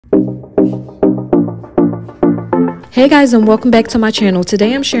Hey guys, and welcome back to my channel.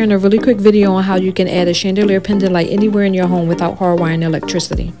 Today I'm sharing a really quick video on how you can add a chandelier pendant light anywhere in your home without hardwiring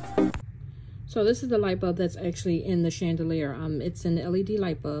electricity. So this is the light bulb that's actually in the chandelier. It's an LED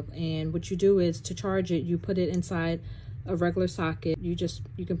light bulb, and what you do is to charge it, you put it inside a regular socket. You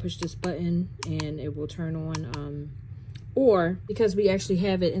can push this button and it will turn on. Or because we actually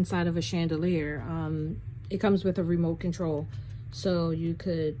have it inside of a chandelier, it comes with a remote control, so you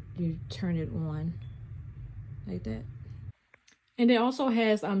turn it on like that. And it also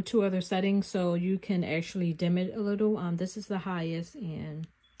has two other settings, so you can actually dim it a little. This is the highest, and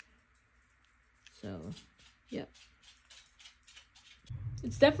so yep,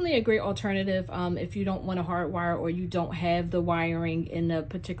 it's definitely a great alternative. If you don't want to hardwire or you don't have the wiring in a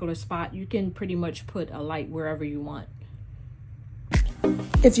particular spot, you can pretty much put a light wherever you want.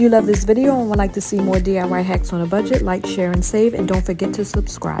 If you love this video and would like to see more DIY hacks on a budget, like, share, and save, and don't forget to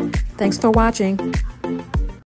subscribe. Thanks for watching.